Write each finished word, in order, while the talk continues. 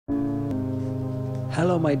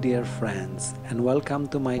Hello my dear friends and welcome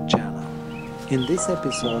to my channel. In this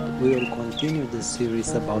episode we will continue the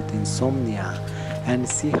series about insomnia and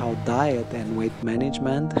see how diet and weight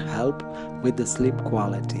management help with the sleep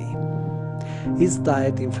quality. Is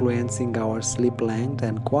diet influencing our sleep length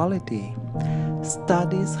and quality?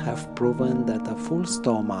 Studies have proven that a full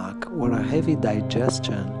stomach or a heavy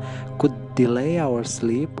digestion could delay our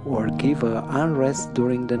sleep or give unrest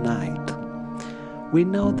during the night. We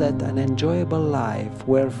know that an enjoyable life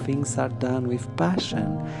where things are done with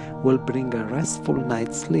passion will bring a restful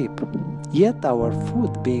night's sleep. Yet our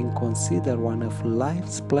food, being considered one of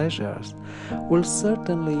life's pleasures, will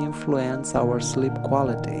certainly influence our sleep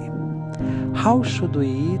quality. How should we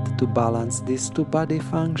eat to balance these two body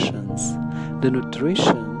functions, the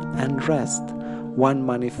nutrition and rest? One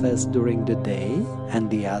manifests during the day and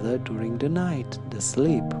the other during the night, the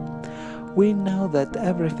sleep. We know that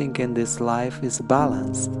everything in this life is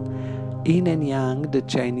balanced. Yin and yang, the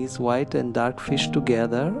Chinese white and dark fish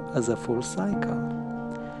together as a full cycle.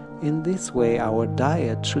 In this way, our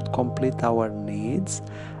diet should complete our needs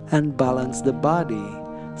and balance the body,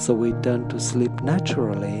 so we turn to sleep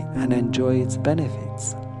naturally and enjoy its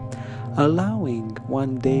benefits. Allowing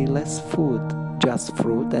one day less food, just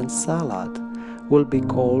fruit and salad, will be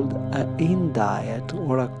called a yin diet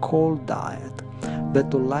or a cold diet, but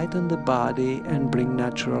to lighten the body and bring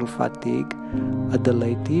natural fatigue at the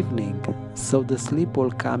late evening, so the sleep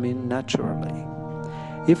will come in naturally.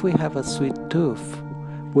 If we have a sweet tooth,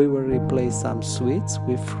 we will replace some sweets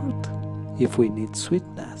with fruit if we need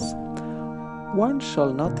sweetness. One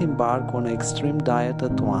shall not embark on an extreme diet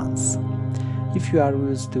at once. If you are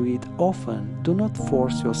used to eat often, do not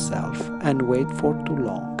force yourself and wait for too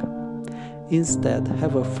long. Instead,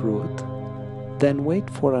 have a fruit, then wait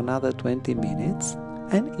for another 20 minutes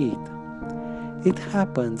and eat. It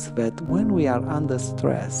happens that when we are under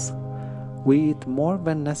stress, we eat more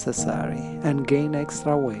than necessary and gain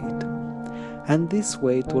extra weight, and this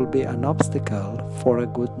weight will be an obstacle for a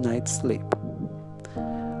good night's sleep.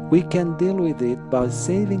 We can deal with it by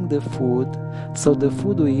saving the food, so the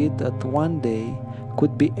food we eat at one day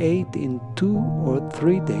could be ate in 2 or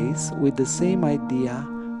 3 days with the same idea,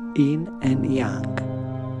 yin and yang.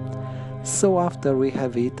 So after we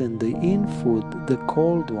have eaten the yin food, the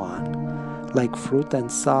cold one, like fruit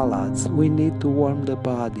and salads, we need to warm the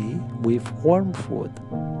body with warm food.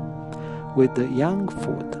 With the yang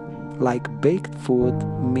food, like baked food,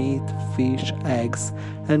 meat, fish, eggs,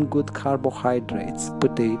 and good carbohydrates,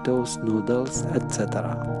 potatoes, noodles,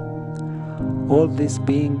 etc. All this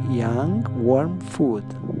being yang, warm food.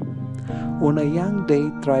 On a yang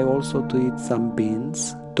day, try also to eat some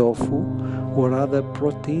beans, tofu, or other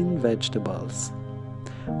protein vegetables,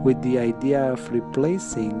 with the idea of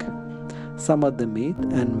replacing some of the meat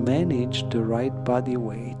and manage the right body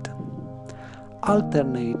weight.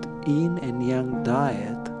 Alternate yin and yang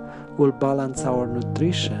diet will balance our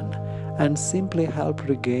nutrition and simply help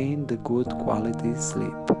regain the good quality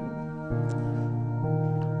sleep.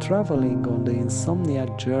 Traveling on the insomnia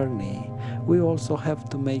journey, we also have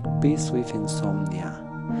to make peace with insomnia,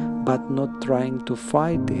 but not trying to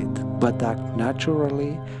fight it, but act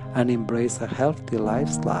naturally and embrace a healthy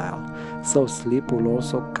lifestyle, so sleep will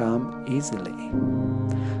also come easily.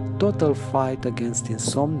 Total fight against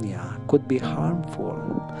insomnia could be harmful,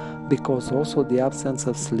 because also the absence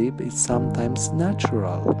of sleep is sometimes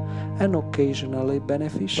natural and occasionally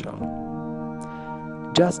beneficial.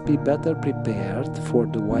 Just be better prepared for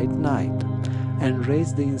the white night and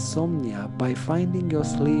raise the insomnia by finding your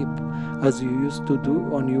sleep as you used to do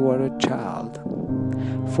when you were a child.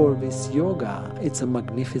 For this yoga, it's a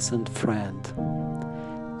magnificent friend.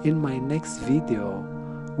 In my next video,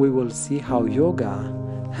 we will see how yoga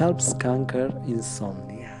helps conquer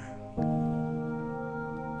insomnia.